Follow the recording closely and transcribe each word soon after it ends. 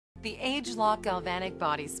The ageLOC Galvanic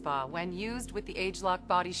Body Spa, when used with the ageLOC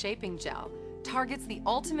Body Shaping Gel, targets the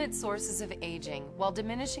ultimate sources of aging while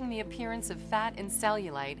diminishing the appearance of fat and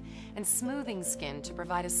cellulite and smoothing skin to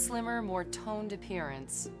provide a slimmer, more toned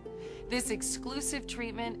appearance. This exclusive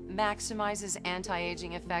treatment maximizes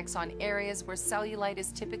anti-aging effects on areas where cellulite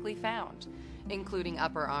is typically found, including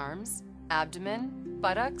upper arms, abdomen,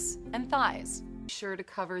 buttocks, and thighs. Be sure to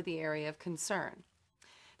cover the area of concern.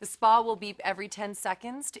 The spa will beep every 10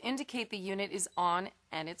 seconds to indicate the unit is on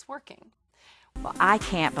and it's working. Well, I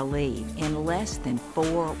can't believe in less than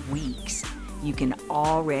 4 weeks you can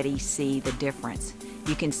already see the difference.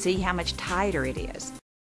 You can see how much tighter it is.